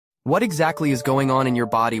What exactly is going on in your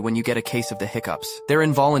body when you get a case of the hiccups? They're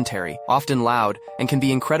involuntary, often loud, and can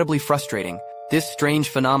be incredibly frustrating. This strange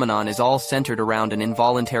phenomenon is all centered around an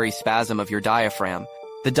involuntary spasm of your diaphragm.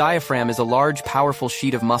 The diaphragm is a large, powerful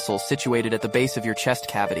sheet of muscle situated at the base of your chest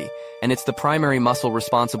cavity, and it's the primary muscle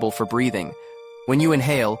responsible for breathing. When you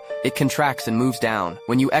inhale, it contracts and moves down.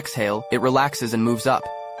 When you exhale, it relaxes and moves up.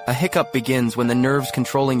 A hiccup begins when the nerves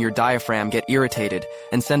controlling your diaphragm get irritated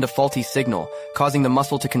and send a faulty signal, causing the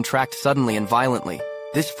muscle to contract suddenly and violently.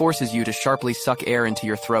 This forces you to sharply suck air into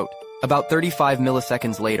your throat. About 35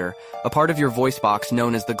 milliseconds later, a part of your voice box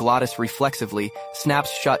known as the glottis reflexively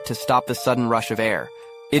snaps shut to stop the sudden rush of air.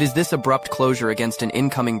 It is this abrupt closure against an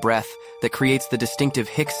incoming breath that creates the distinctive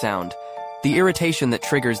hic sound. The irritation that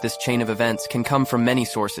triggers this chain of events can come from many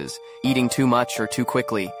sources: eating too much or too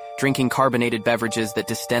quickly, drinking carbonated beverages that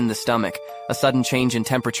distend the stomach, a sudden change in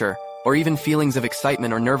temperature, or even feelings of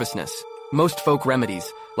excitement or nervousness. Most folk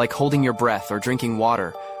remedies, like holding your breath or drinking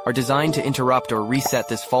water, are designed to interrupt or reset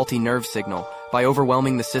this faulty nerve signal by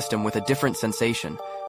overwhelming the system with a different sensation.